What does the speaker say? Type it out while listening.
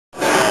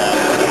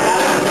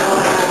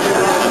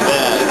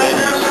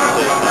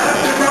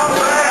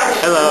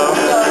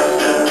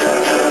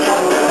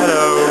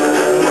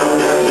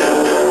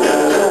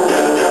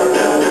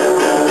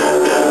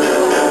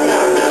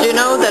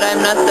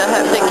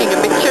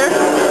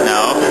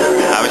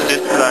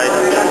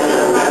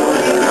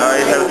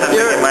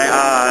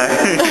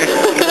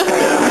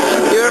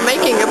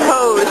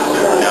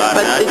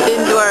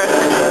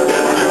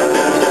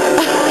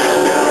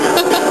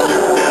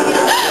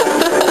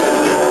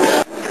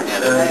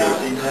This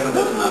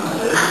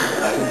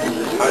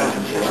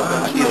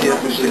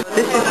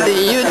is the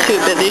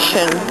YouTube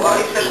edition.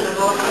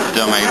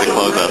 Don't make the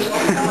close-ups.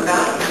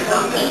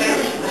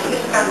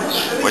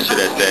 What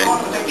should I say?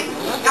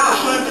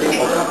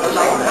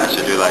 I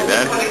should do like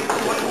that?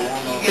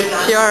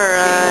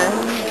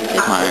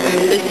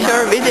 It's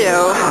your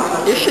video.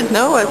 You should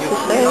know what to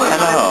say.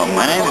 Hello,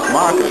 my name is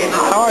Markus.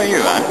 How are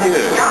you? I'm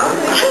good.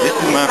 This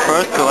is my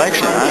first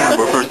collection. I'm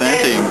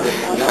representing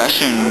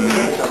fashion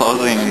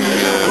clothing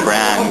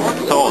brand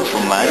sold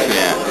from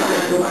Latvia.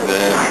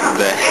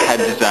 The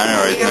head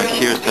designer is not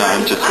here, so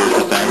I'm just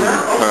representing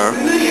her.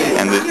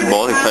 And this is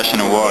Baltic Fashion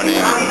Award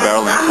in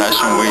Berlin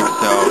Fashion Week.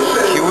 So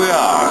here we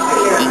are.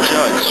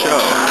 Enjoy the show.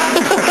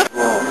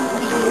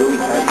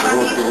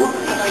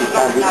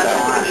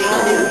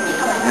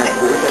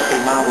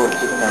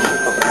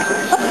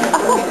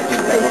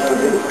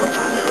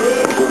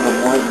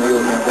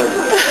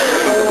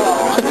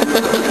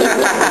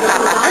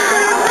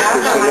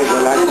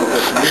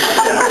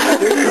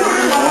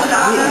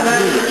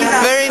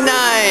 Very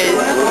nice.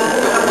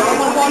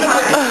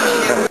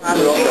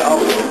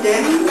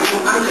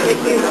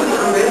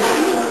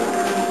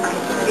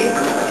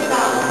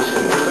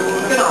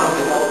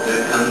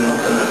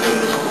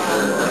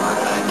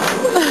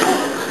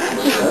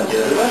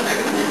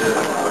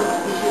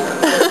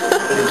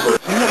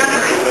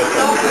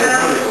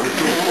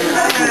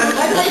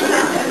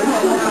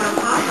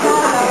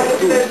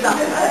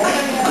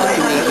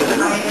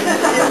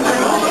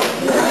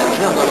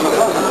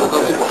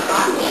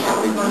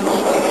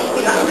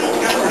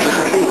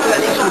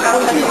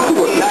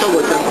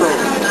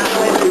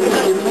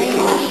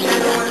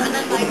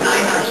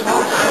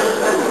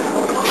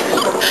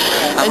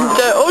 And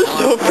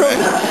also from...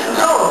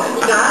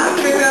 Dann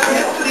gehören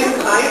wir zu dem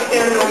Preis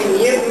der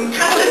nominierten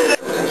Kandidaten.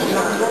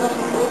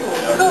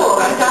 So,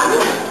 dann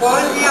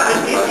wollen wir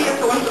als nächstes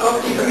für uns auf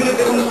die Bühne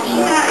bitten,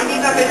 Tina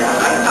Elisabeth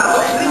Reiter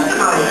aus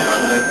Österreich.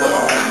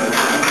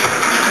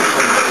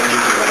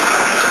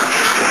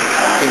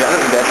 Tina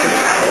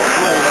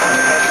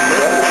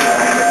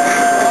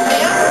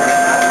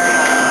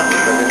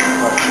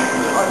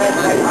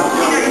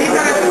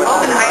Elisabeth ist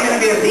auch in einem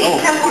der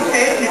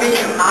Seekerhotels, nämlich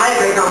im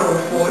Aalbecker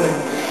Hof wohnen.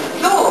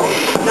 So,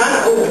 dann,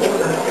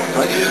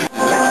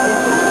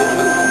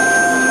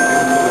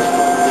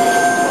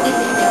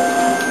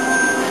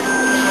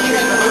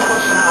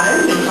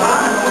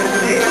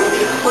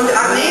 und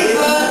Agnes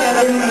wird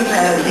im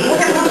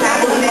Seekerhotel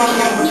und im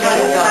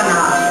Hotel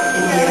danach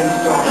in jedem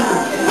Dorf.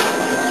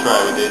 Try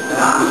with it.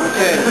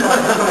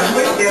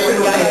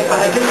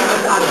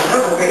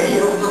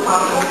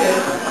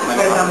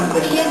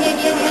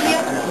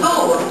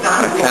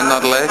 I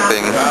cannot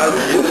laughing.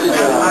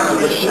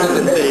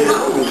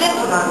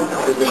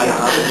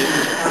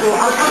 So,